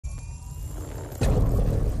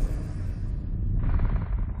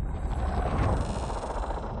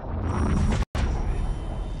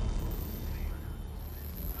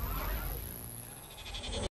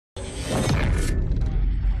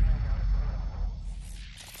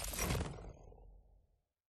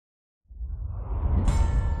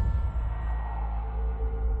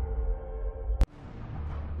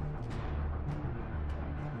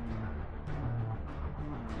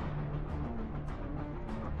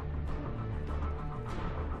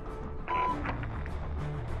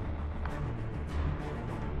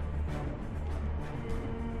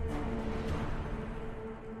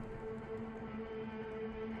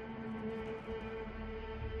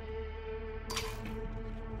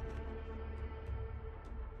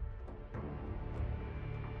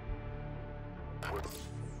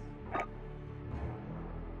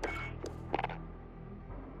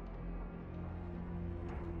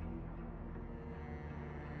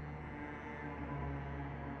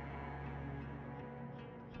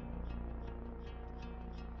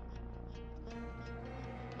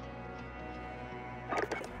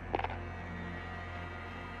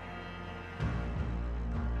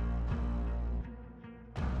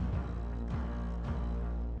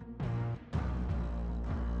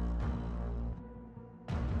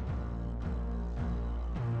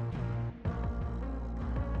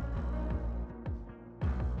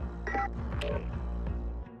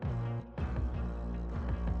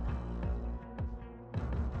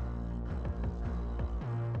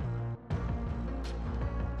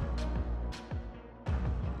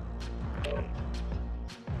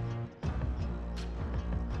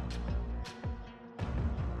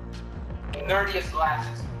nerdiest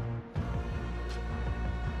glasses.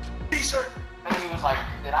 Please, sir. And he was like,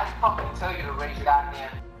 did I fucking tell you to raise your goddamn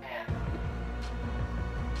hand?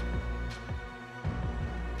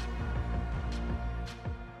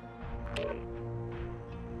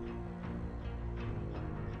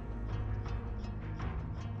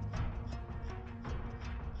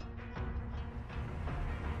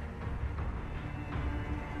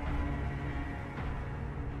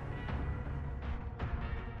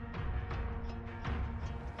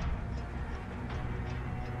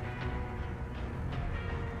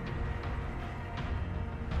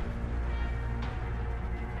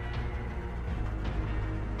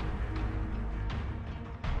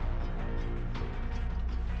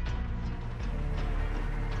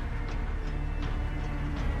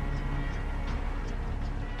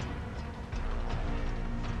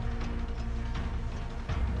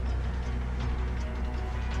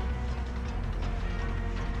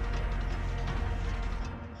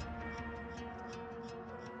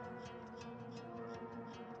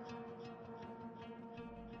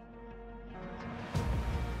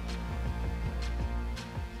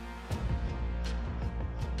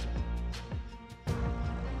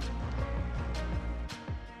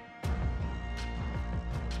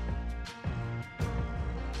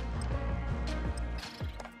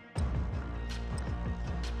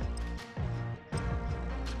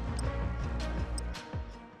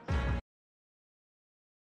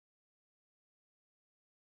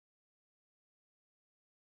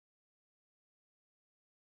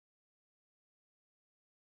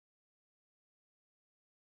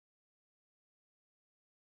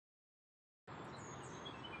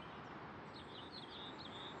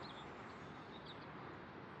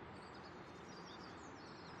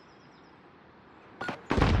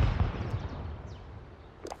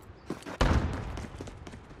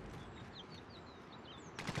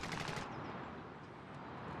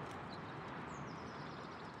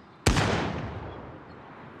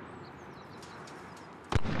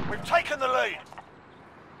 We've taken the lead.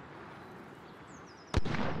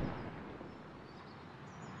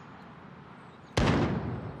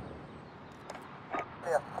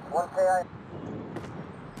 Yeah, 1KI.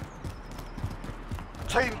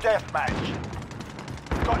 Team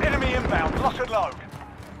deathmatch. Got enemy inbound, lock and load.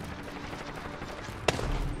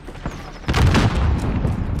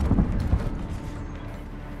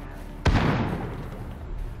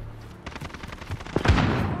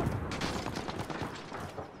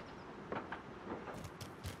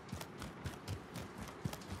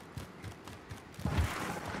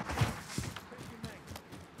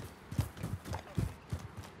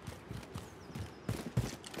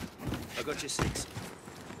 I got your six.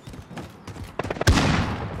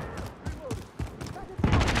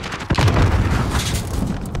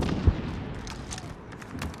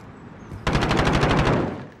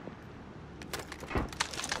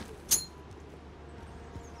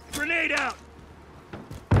 Grenade out!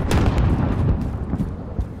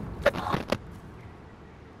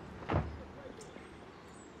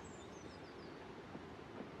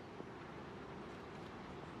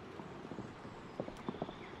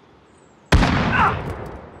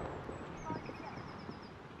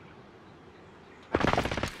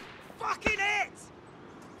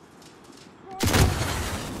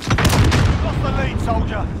 Lost the lead,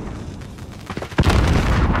 soldier.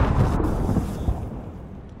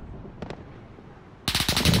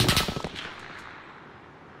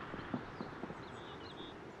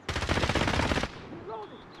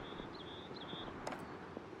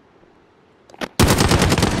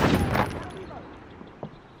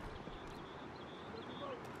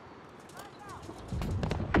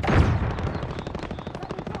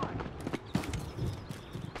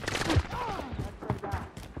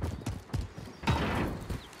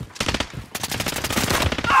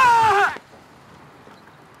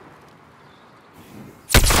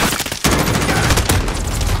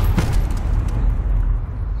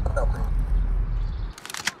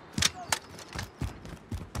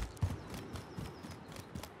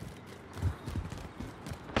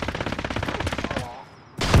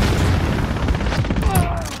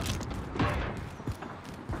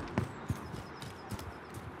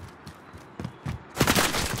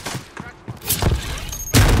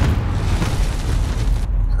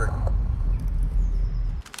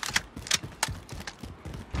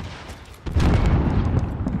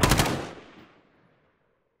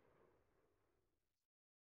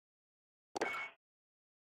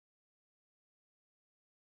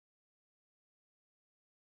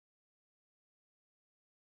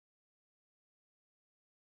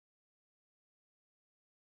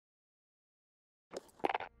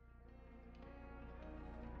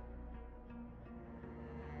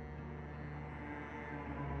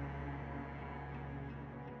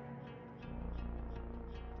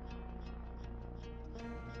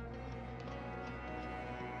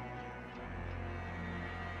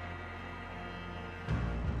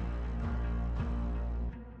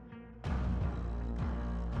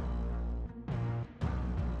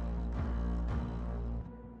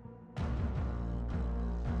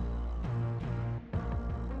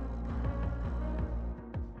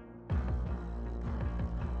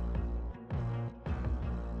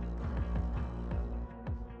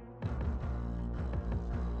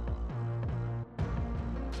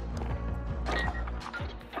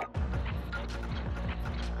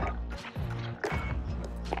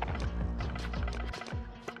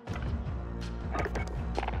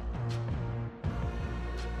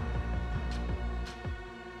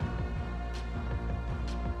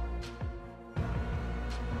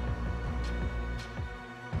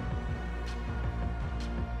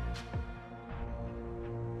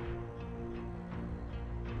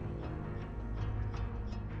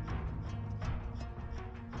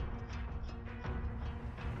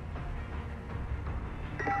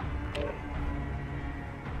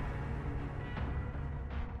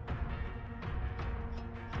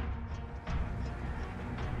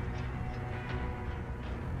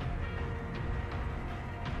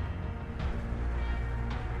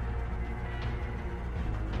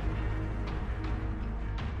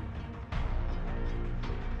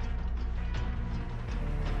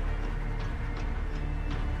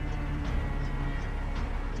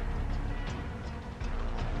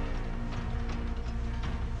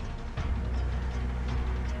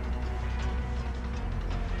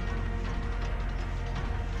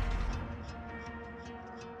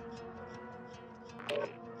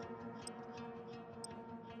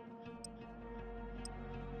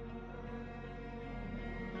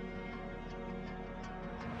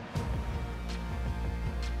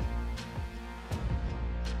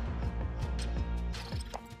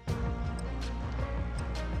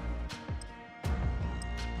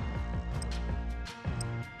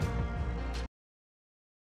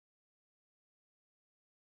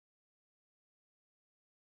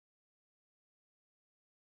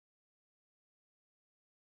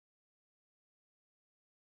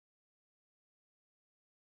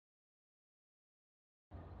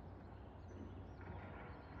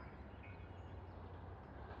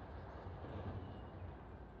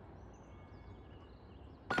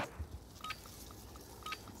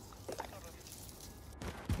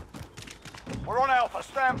 We're on Alpha,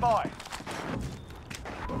 stand by.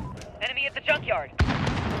 Enemy at the junkyard.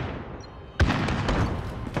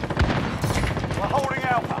 We're holding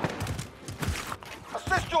Alpha.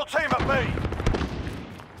 Assist your team at B.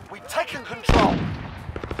 We've taken control.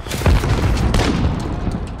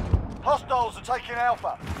 Hostiles are taking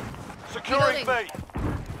Alpha. Securing B.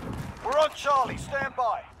 We're on Charlie, stand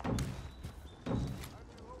by.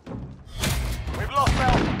 We've lost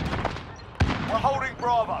Alpha. We're holding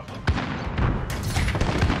Bravo.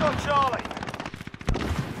 We've got Charlie.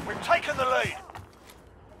 We've taken the lead.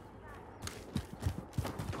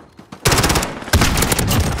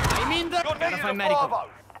 I'm in the... You're Gotta needed find at medical. Bravo.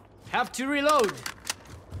 Have to reload.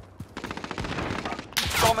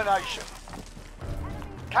 Domination.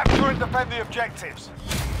 Capture and defend the objectives.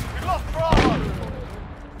 We've lost Bravo.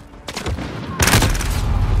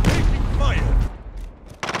 Fire!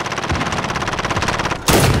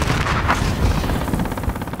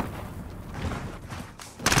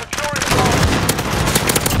 Securing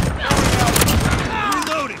Bravo.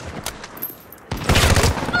 Reloading!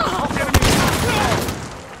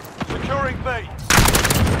 Securing B.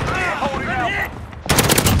 Holding Alpha.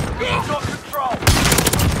 We've got control.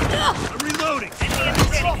 I'm reloading! Enemy at the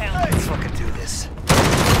standing pound. Let's Fucking do this.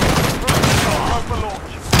 go for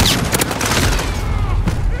launch.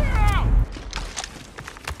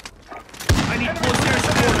 I need close air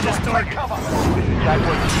support on this target. Cover.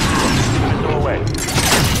 Jaguar, doorway.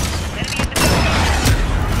 Enemy at the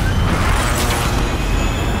junkyard.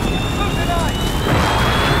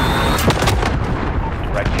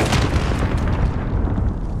 Direct you.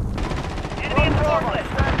 Enemy at the Bravo, forklift.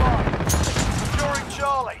 stand by. Securing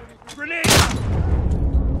Charlie. Grenade!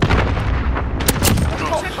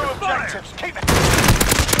 Got two objectives. Keep it.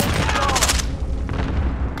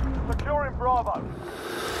 Securing Bravo.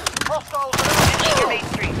 Hostiles are Enemy near Main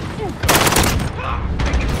Street.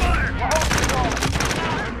 Taking fire!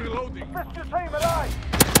 I'm reloading. Assist your team at A.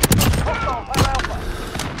 Hostiles have Alpha.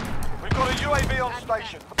 We've got a UAV on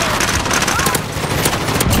station.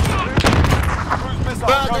 Cruise missile,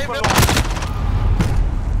 go for launch.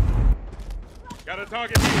 Got a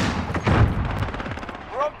target here.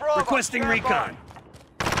 We're on Bravo. Requesting stand by. recon.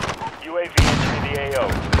 UAV entering the AO.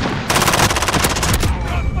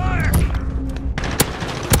 On fire!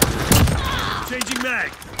 Changing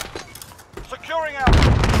mag. Securing Alpha.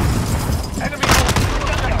 Enemy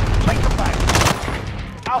objective. Take them back.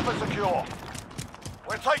 Alpha secure.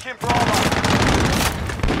 We're taking Bravo.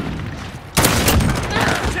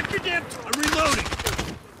 Check your damn... I'm reloading.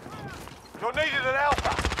 You're needed at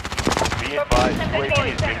Alpha. Be advised, UAV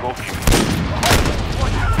is bingo fuel.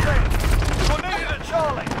 What you said. You're needed at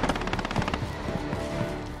Charlie.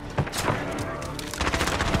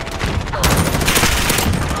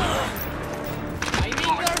 I'm in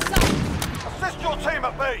your side. Assist your team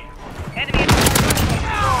at B. Enemy at the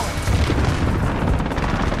Charlie.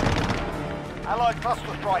 Allied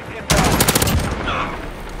cluster strike inbound.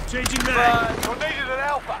 Changing mag. You're needed at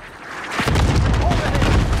Alpha. Hold the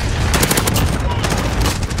hill.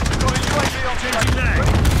 Got a UAV on Changing station. mag.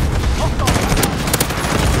 Hostile at Alpha.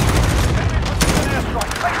 Enemy precision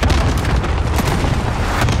airstrike. Take cover.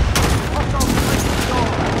 Hostile taking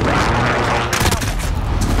Charlie.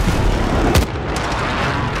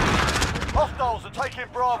 Hostiles are taking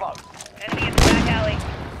Bravo. Enemy in the back alley.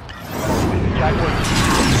 Jaguar,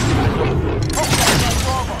 Hostiles at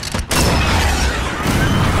Bravo.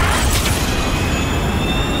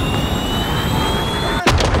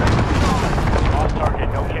 on target,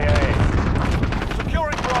 no KIA.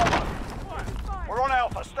 Securing Bravo. We're on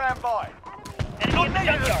Alpha, stand by. Enemy in the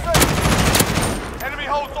Needed junkyard. at C. Enemy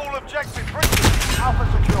holds all objectives. Reach. Alpha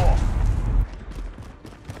secure.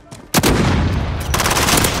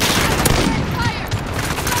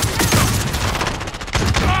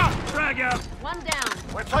 Frag out. One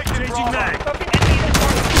down. We're taking Changing Bravo. mag. Enemy in the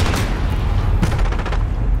forklift.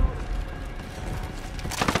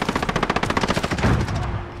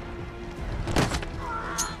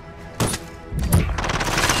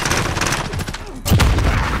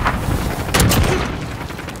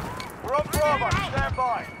 We're on Bravo, stand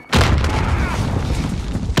by.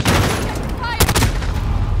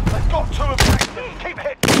 They've got two objectives. Keep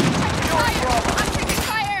hitting. Secure Bravo.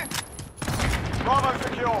 Bravo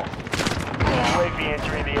secure. UAV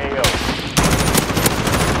entering the AO.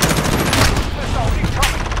 Missile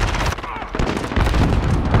incoming.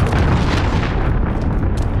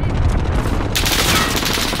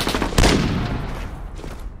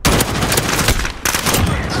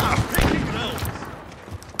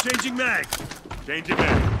 Changing mag. Changing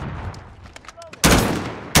mag. Be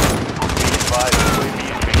advised, UAV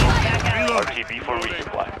is bingo fuel. Back alley. Reload. RTB for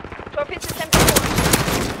resupply. Torpedo system deployed.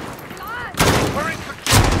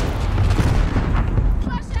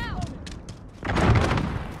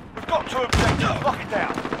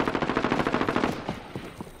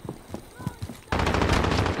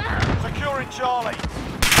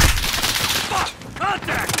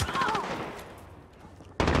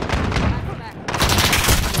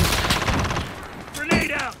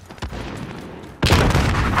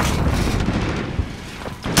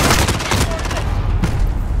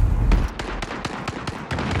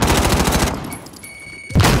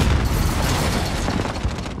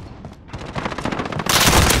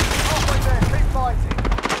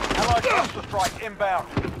 airstrike inbound.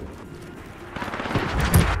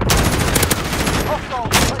 Hostiles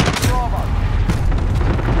taking Bravo.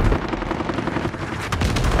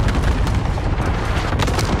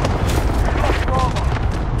 Lost Bravo.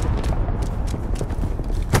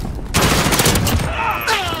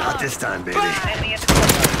 Not this time, baby. Enemy at the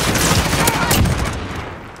courtyard.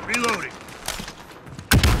 Reloading.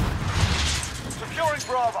 Securing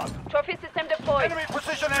Bravo. Trophy system deployed. Enemy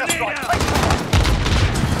precision airstrike. Grenade out. Take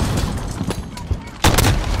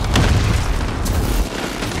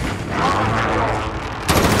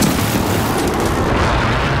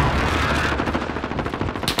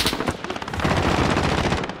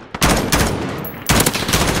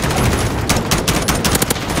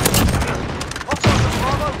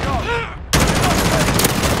cover.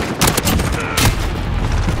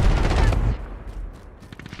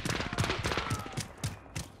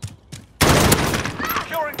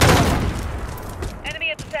 Securing Bravo.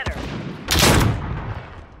 Enemy at the center.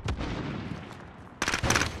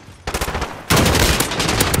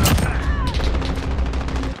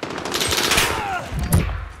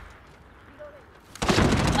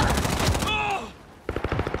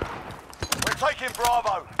 We're taking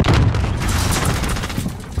Bravo.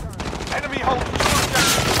 Enemy holds two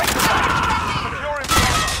objectives. Take them back. Securing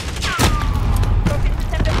Bravo. Trophy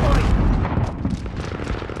system deployed.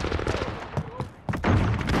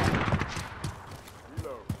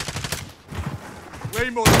 Way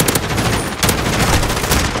more.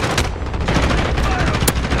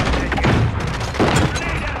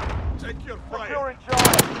 Take your fire. Securing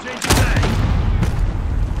Charlie. Changing mag.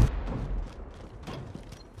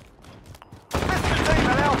 Sister team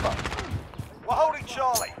at Alpha. We're holding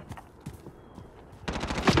Charlie.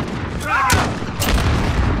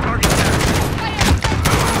 Target down.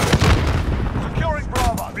 Securing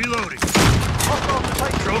Bravo. Reloading. Hostiles are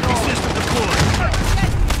taking Trophy Charlie. system deployed.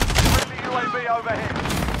 Friendly UAV overhead.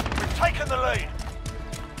 We've taken the lead.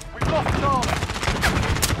 We've lost Charlie.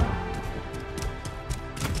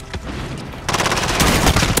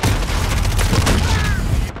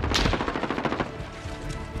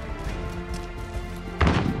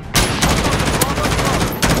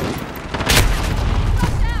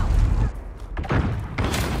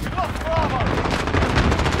 We've lost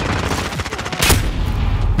Bravo.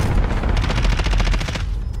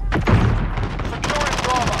 Securing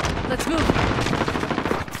Bravo. Let's move.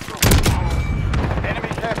 Enemy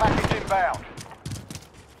care package inbound.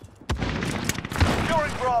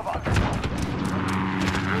 Securing Bravo.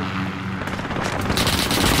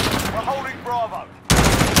 We're holding Bravo.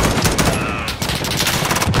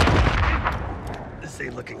 This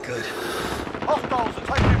ain't looking good. Hostiles are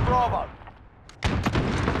taking Bravo.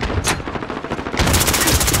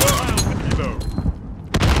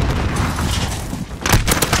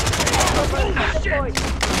 Deployed.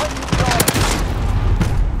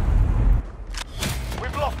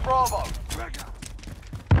 We've lost Bravo. Friendly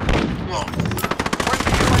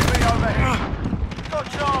UAV overhead.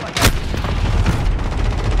 Got Charlie.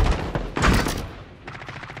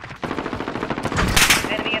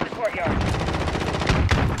 Enemy at the courtyard.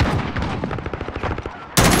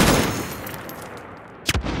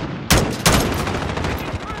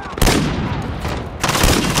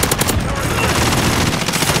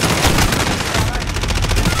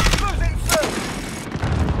 Losing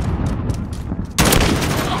Sue.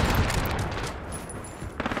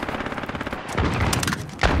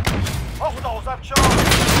 Hostiles have Charlie.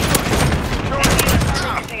 Enemy at the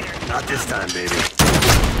cargo container. Not this time, baby.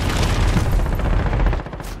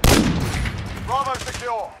 Bravo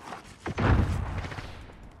secure.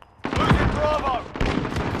 Losing Bravo.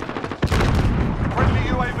 Friendly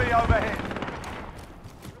UAV overhead.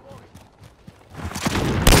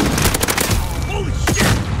 Holy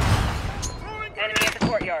shit! Enemy at the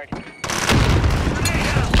courtyard.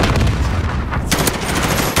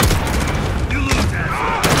 You lose that.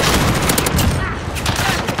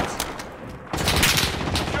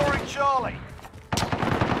 Securing Charlie.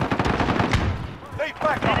 Need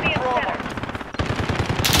backup Enemy at the Bravo.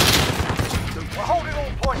 center. We're holding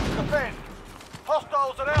all points. Defend.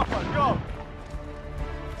 Hostiles at Alpha. Go.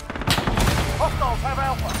 Hostiles have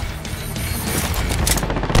Alpha.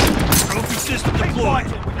 Trophy system Keep deployed.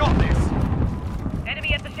 fighting. We got this.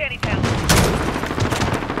 Enemy at the shantytown.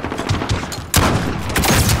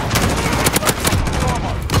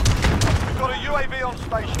 Bravo. We've got a UAV on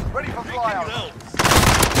station. Ready for flyover.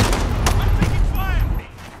 I'm taking fire.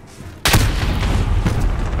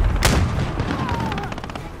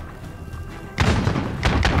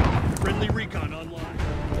 Friendly recon online.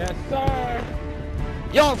 Yes, sir.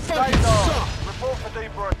 Yo, fucking Days on. suck. Report for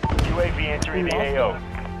debrief. UAV entering the AO.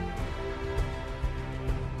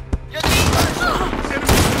 Get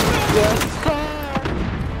Yes, sir.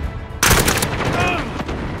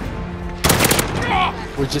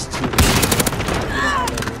 We're just too good.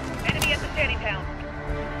 Enemy at the shanty town.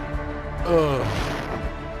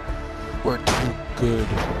 We're too good,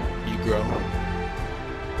 Negro.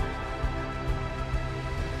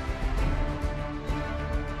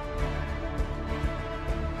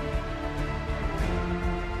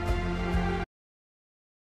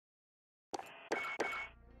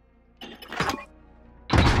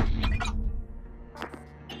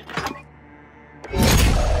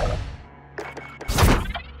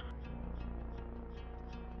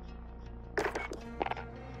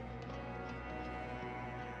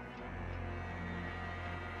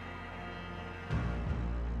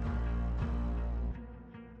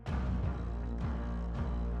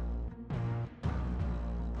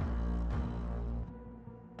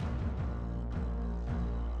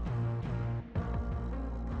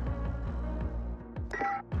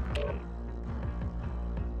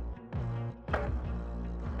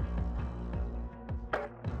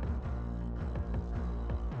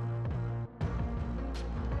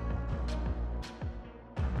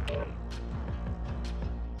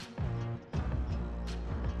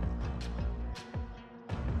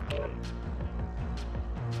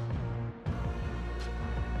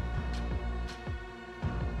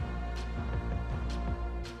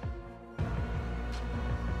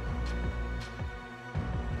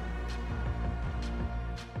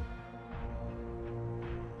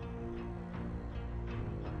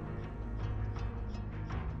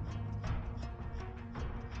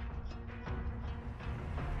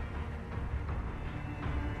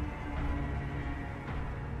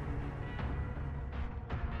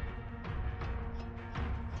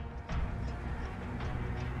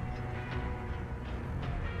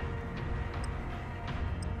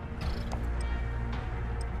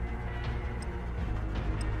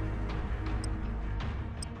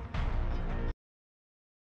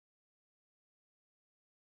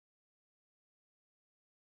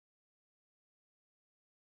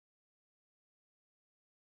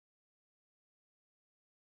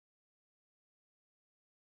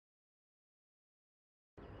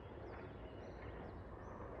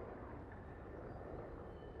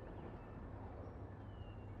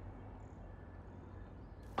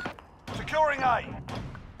 Securing A.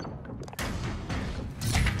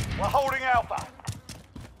 We're holding Alpha.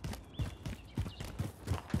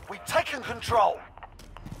 We've taken control.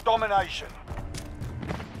 Domination.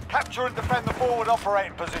 Capture and defend the forward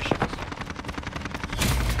operating positions.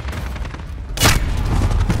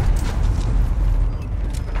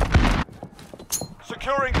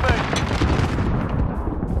 Securing B.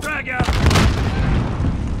 Drag out.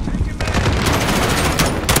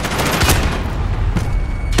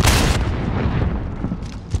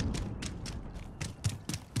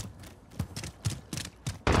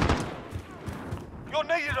 You're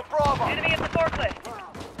needed at Bravo. Enemy at the forklift.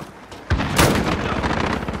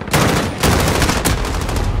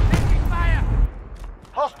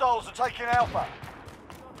 Hostiles are taking Alpha.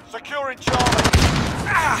 Securing Charlie.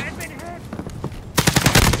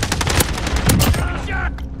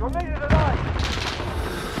 You're needed at A.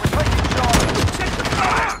 We're taking Charlie.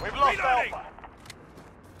 We've lost Reloading. Alpha.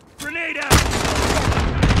 Grenade out.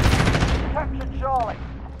 Captured Charlie.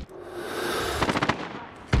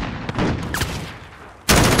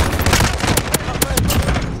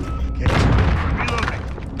 Reloading.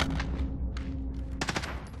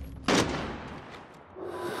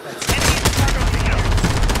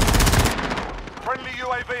 Friendly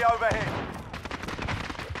UAV overhead.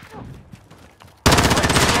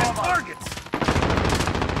 Targets.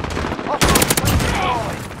 Hostiles taking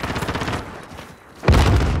Charlie.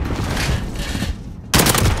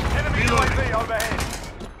 Enemy Reloading. UAV overhead.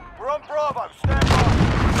 We're on Bravo. Stand by.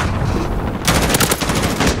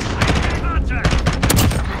 Contact.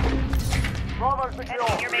 Bravo secure.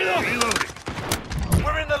 Enemy in your main. Reloading.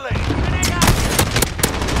 We're in the lead.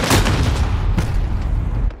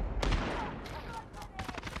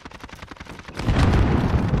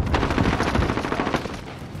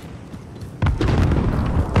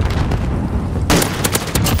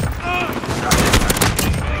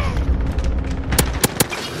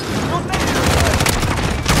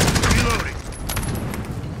 Reloading.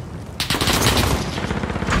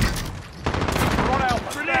 We're on Alpha.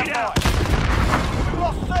 Grenade Stand out. by. We've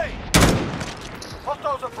lost C.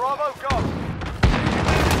 Hostiles at Bravo. Go.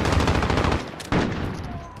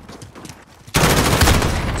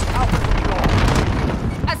 Alpha secure.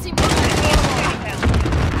 Enemy at the shanty town.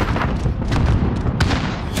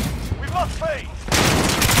 We've lost B.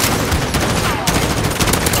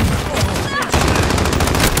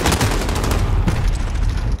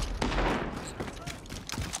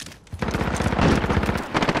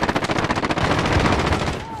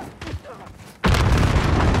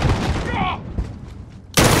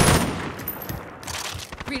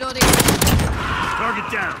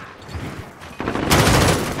 down.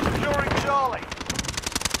 Securing Charlie.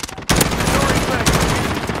 Securing B.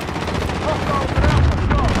 Hostiles at Alpha,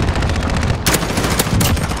 go.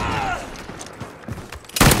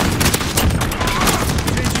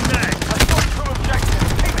 Changing mag. I've got two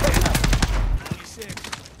objectives. Keep hitting them.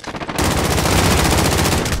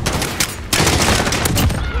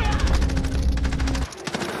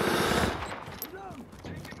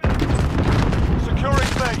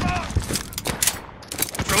 Securing B.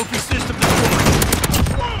 Trophy system deployed.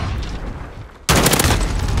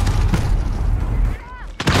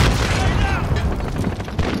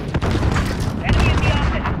 Enemy in the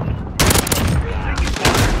office.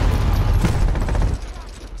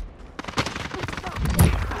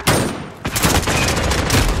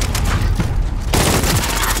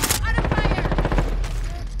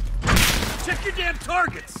 Check your damn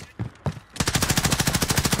targets.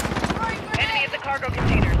 Enemy at the cargo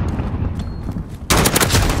containers.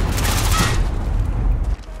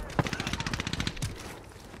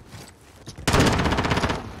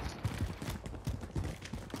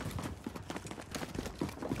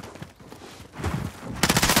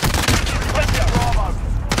 Bravo.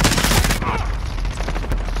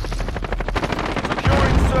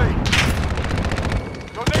 Securing C.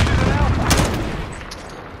 You're needed in Alpha.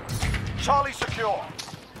 Charlie secure.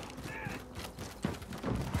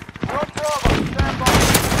 We're on Bravo. Stand by.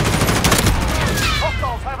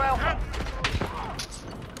 Hostiles have Alpha.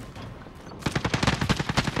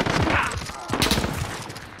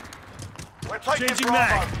 We're taking Changing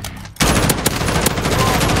Bravo. mag.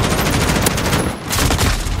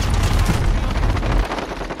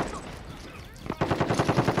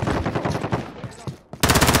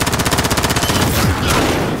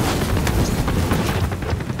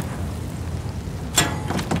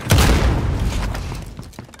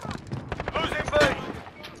 Losing B.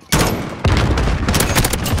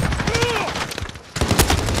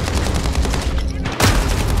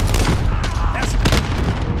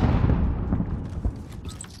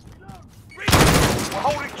 We're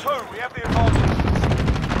holding two. We have the advantage.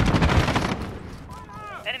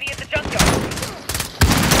 Enemy at the junkyard.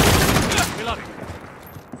 Reloading.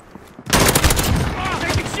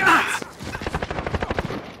 Taking shots.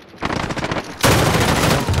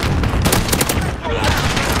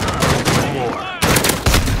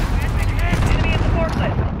 Enemy at the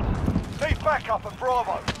forklift. Need backup at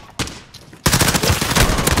Bravo.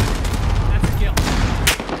 That's a kill.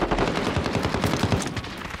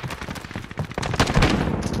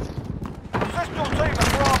 Assist your team at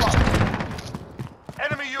Bravo.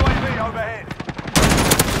 Enemy UAV overhead.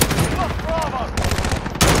 Lost Bravo.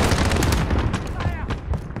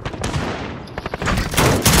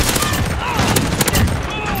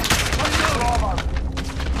 Bravo.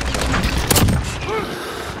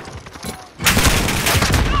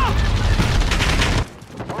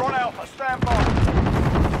 We're on Alpha. Stand by.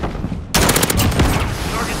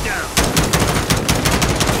 Target down.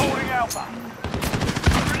 Holding Alpha.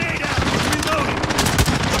 Grenade out. Reloading.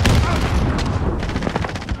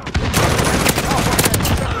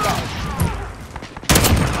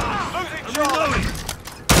 Losing Charlie. Reloading.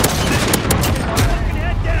 Fucking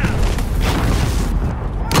head down.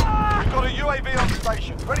 We've got a UAV on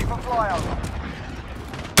station, ready for flyover.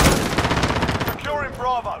 Securing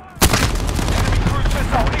Bravo. Enemy cruise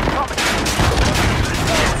missile incoming.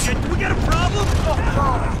 Shit, we got a problem? Lost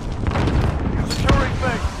Charlie. Securing B.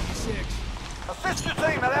 Assist your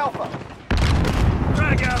team at Alpha.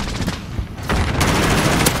 Drag out.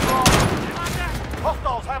 Bravo.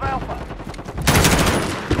 Hostiles have Alpha.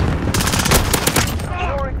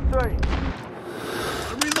 Securing C.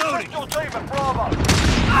 I'm reloading. Assist your team at Bravo.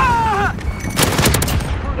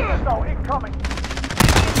 Cruise missile incoming.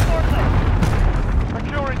 Forklift.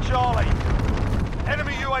 Securing Charlie.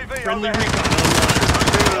 Enemy UAV Friendly overhead. recon online.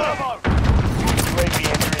 Bravo. UAV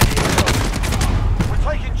entering the AO. We're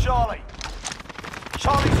taking Charlie.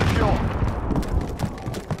 Charlie secure.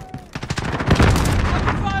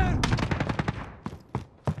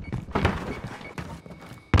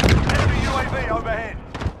 Enemy UAV overhead.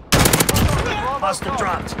 Hostile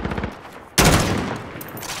dropped.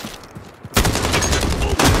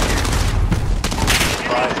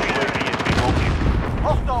 Five UAV is being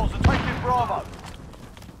Hostiles are taking Bravo.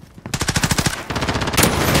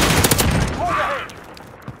 Hold ahead.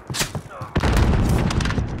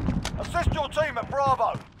 Assist your team at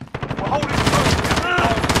Bravo. We're holding two.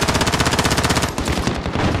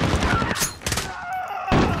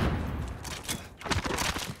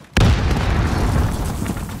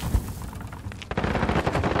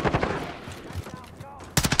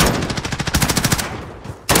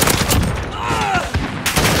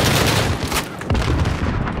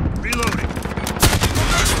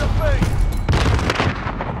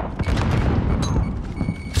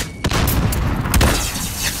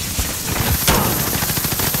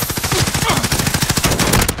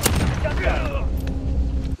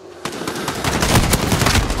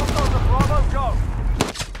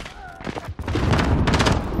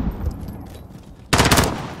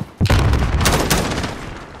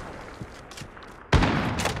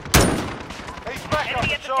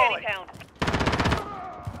 Charlie. town.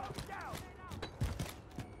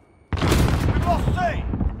 We've lost C.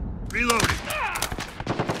 Reloading.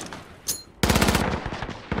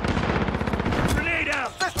 Grenade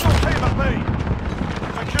out. Assist your team at B.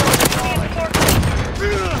 Securing Enemy at Charlie. the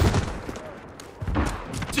forklift.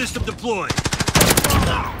 System deployed.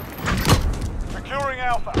 Securing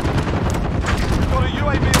Alpha. We've got a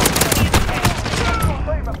UAV on station. Assist your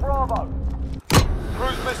team at Bravo.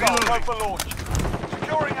 Cruise missile go for launch.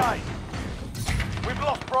 Securing A. We've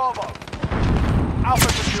lost Bravo. Alpha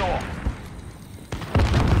secure.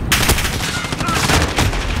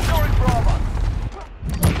 Securing Bravo.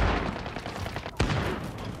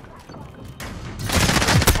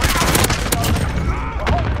 We're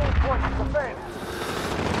holding all points to defend.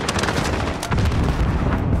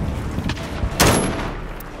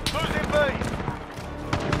 Losing B.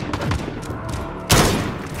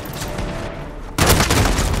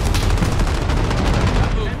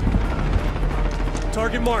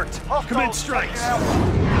 Target marked. Commit strikes.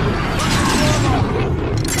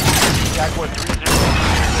 Jaguar 3-0.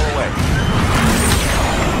 Go away.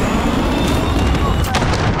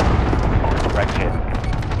 Direct hit.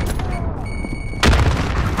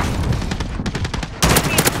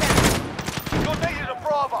 You're needed at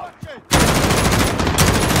Bravo.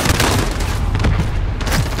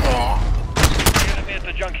 Enemy at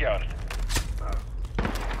the junkyard.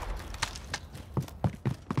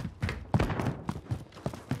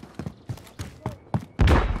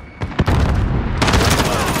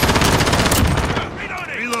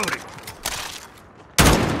 Reloading.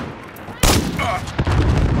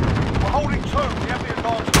 We're holding two. We have the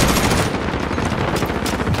advantage.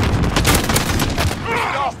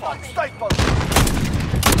 Starfight, stay focused.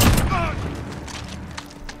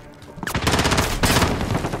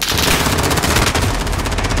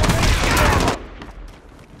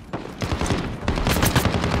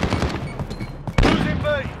 Losing B.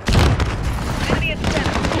 Enemy at the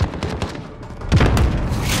center.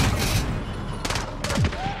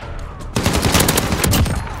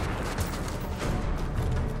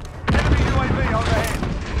 Enemy UAV overhead.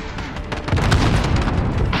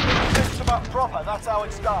 Fix them up proper. That's how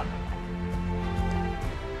it's done.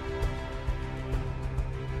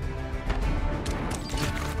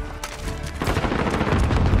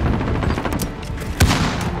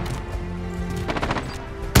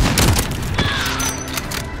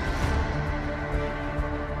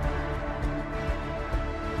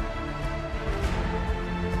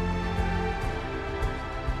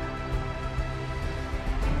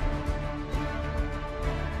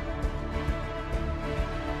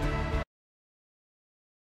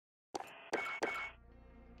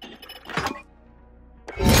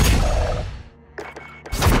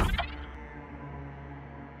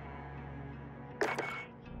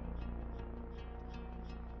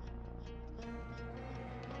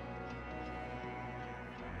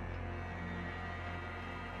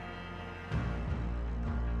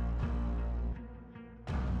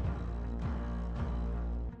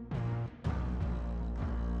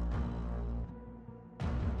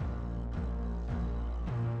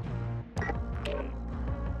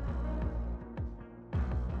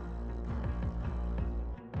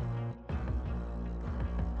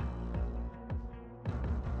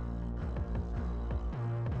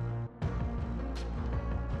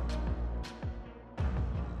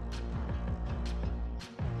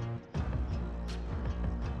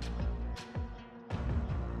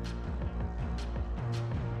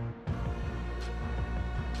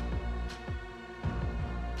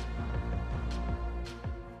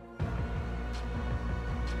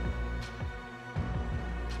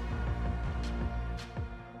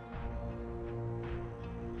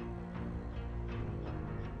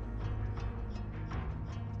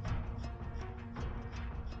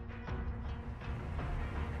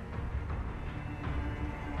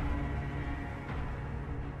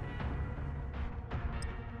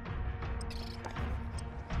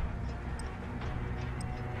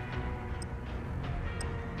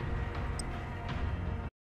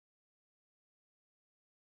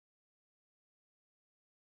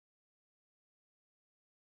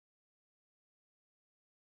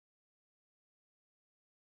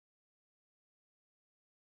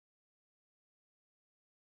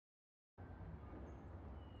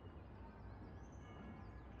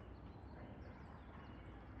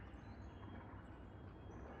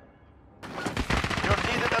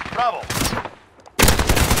 Bravo.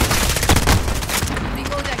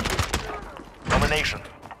 Domination.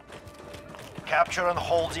 Capture and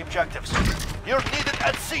hold the objectives. You're needed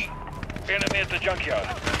at C. Enemy at the junkyard.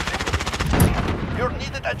 You're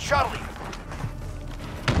needed at Charlie.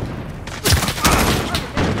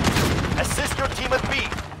 Assist your team at B.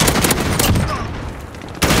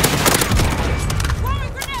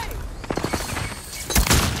 Throwing grenade!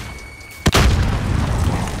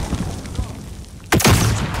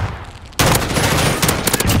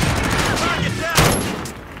 Target down!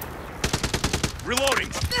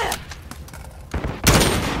 Reloading!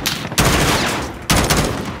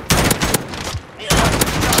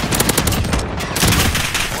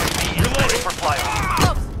 Ready for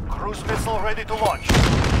flyover. Cruise missile ready to launch.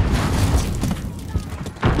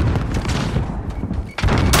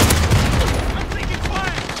 I'm taking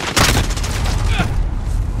fire!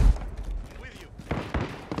 With you.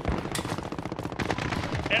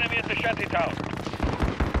 Enemy at the shanty town.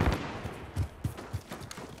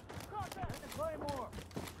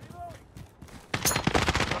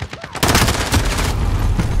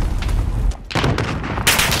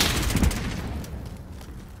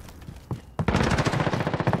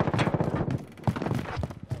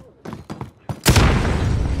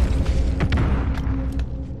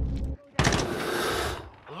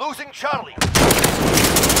 Losing Charlie.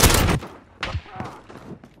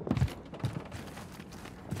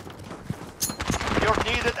 You're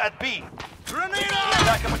needed at B. Grenade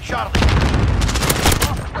Attack him at Charlie.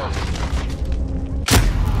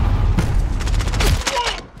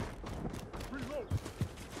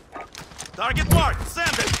 Target marked! Send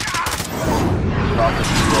it!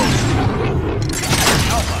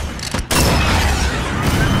 Alpha.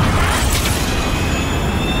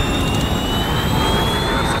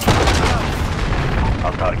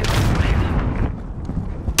 On target. I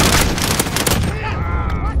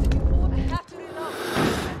have to reload.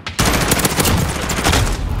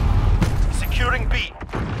 Securing B.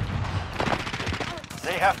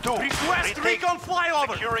 They have two. Request Retake. recon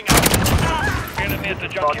flyover! Securing Alpha. Enemy at the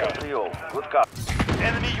junkyard. Good cop.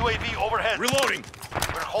 Enemy UAV overhead. Reloading!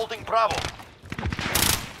 We're holding Bravo.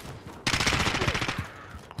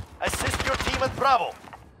 Assist your team at Bravo.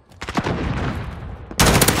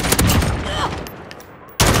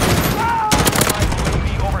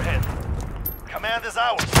 UAV overhead. Command is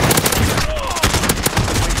ours.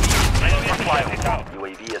 Enemy at the shanty town.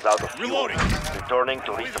 UAV is out of fuel. Reloading! Returning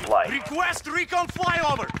to resupply. Request recon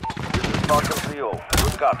flyover! Falcon 3-0.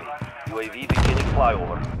 Good copy. UAV beginning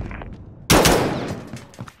flyover.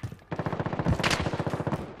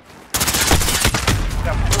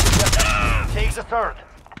 Takes a third.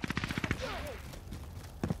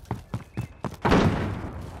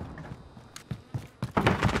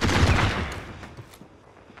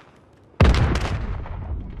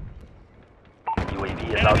 UAV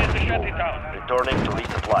is Enemy out at of the fuel. shanty town. Returning to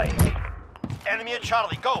resupply. Enemy at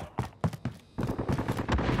Charlie, go!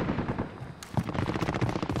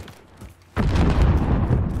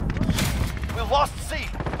 We lost C.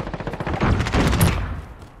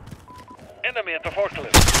 Enemy at the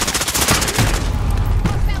forklift.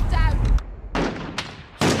 Fell down.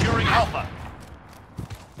 Securing Alpha.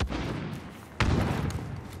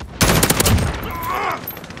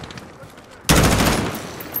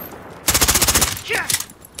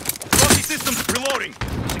 Frosty systems reloading!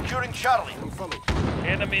 Securing Charlie.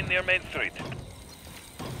 Enemy near Main Street.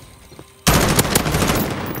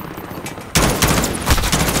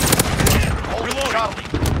 Holding Reloading.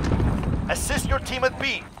 Charlie. Assist your team at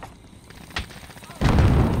B.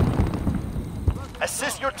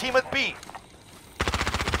 Assist your team at B.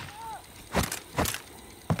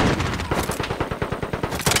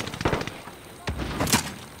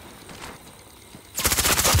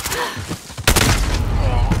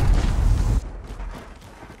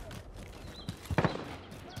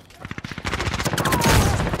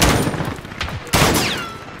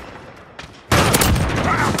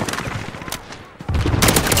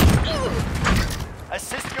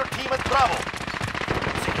 Assist your team at Bravo.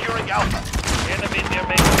 Securing Alpha. Enemy near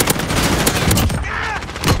Main Street.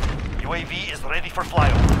 UAV is ready for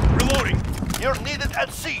flyover. Reloading! You're needed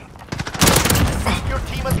at C. Assist your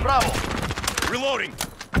team at Bravo. Reloading!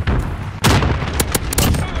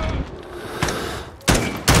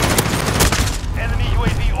 Enemy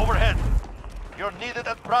UAV overhead. You're needed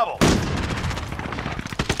at Bravo.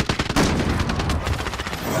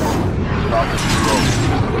 Falcon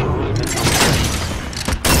 3-0. Cruise missile ready.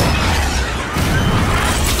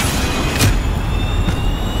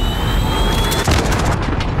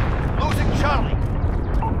 Losing Charlie.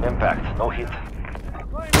 Impact. No hit.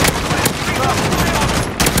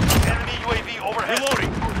 Enemy UAV overhead.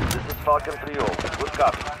 Reloading! This is Falcon 3-0. Good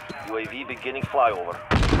copy. UAV beginning flyover.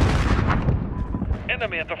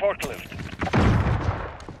 Enemy at the forklift.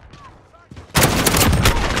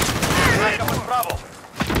 Back up with Bravo.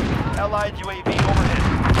 Allied UAV overhead.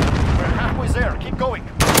 We're halfway there. Keep going.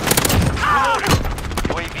 Reloading!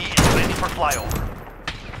 UAV is ready for flyover.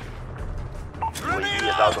 UAV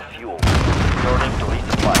is out of fuel. Returning to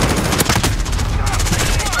resupply.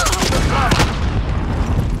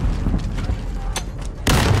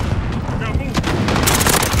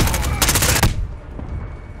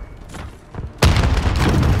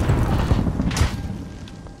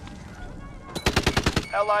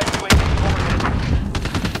 Allied UAV overhead.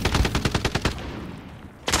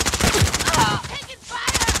 Taking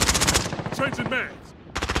fire! Changing mans.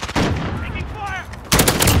 Taking fire.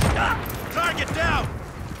 Target down.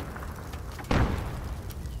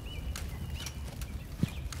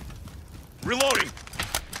 Reloading.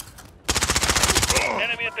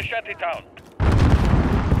 Enemy at the shanty town.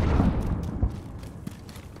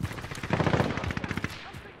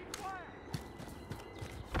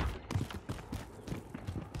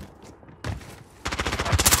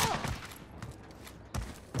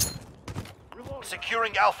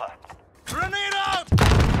 Securing Alpha. Grenade out.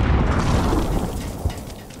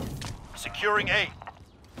 Securing A.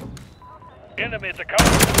 Enemy at the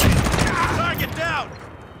counter. Target down.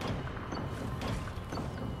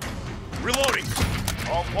 Reloading.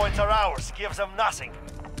 All points are ours. Gives them nothing.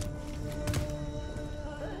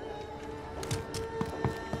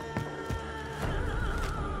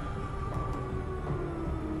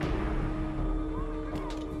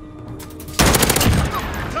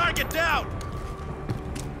 Target down.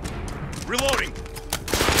 Reloading.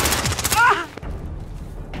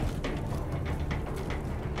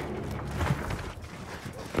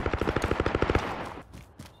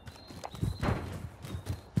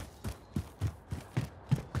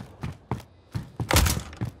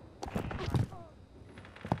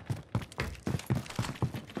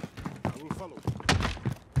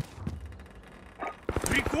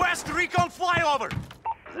 Request recon flyover.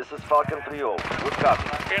 This is Falcon 3-0. Good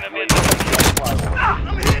copy. Enemy at the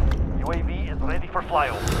I'm hit. UAV is ready for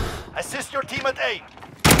flyover. Assist your team at A.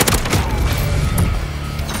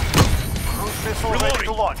 Cruise missile ready Reloading.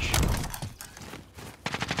 to launch.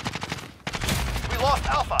 We lost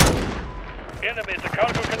Alpha. enemy at the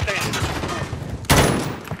cargo container.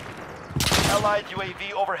 Allied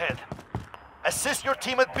UAV overhead. Assist your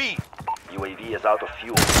team at B. UAV is out of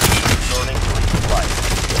fuel. Returning to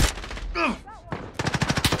resupply.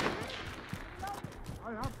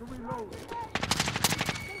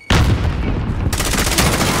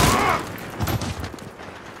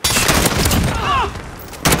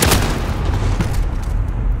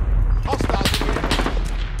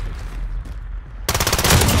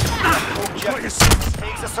 Objective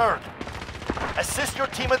takes a third. Assist your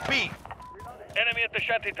team at B. Enemy at the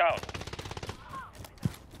shanty town.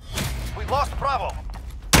 We lost Bravo.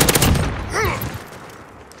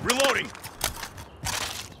 Reloading.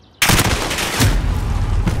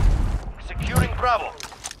 Securing Bravo.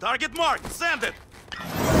 Target marked. Send it.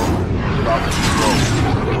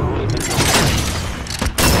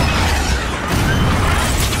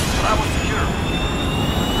 Bravo secure.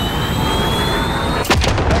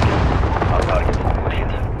 Our target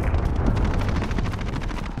hit.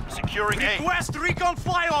 Securing A. Request recon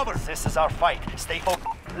flyover. This is our fight. Stay focused.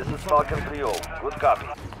 This is Falcon 3-0. Good copy.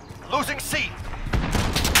 Losing C.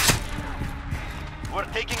 We're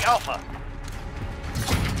taking Alpha.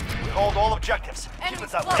 We hold all objectives. Keep Enemy it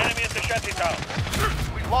that close. way. Enemy at the shanty town.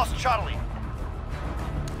 We lost Charlie.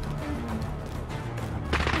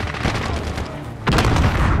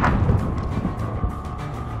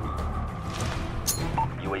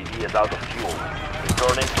 UAV is out of fuel.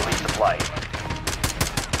 Returning to resupply.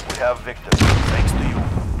 We have victors. Thanks to you.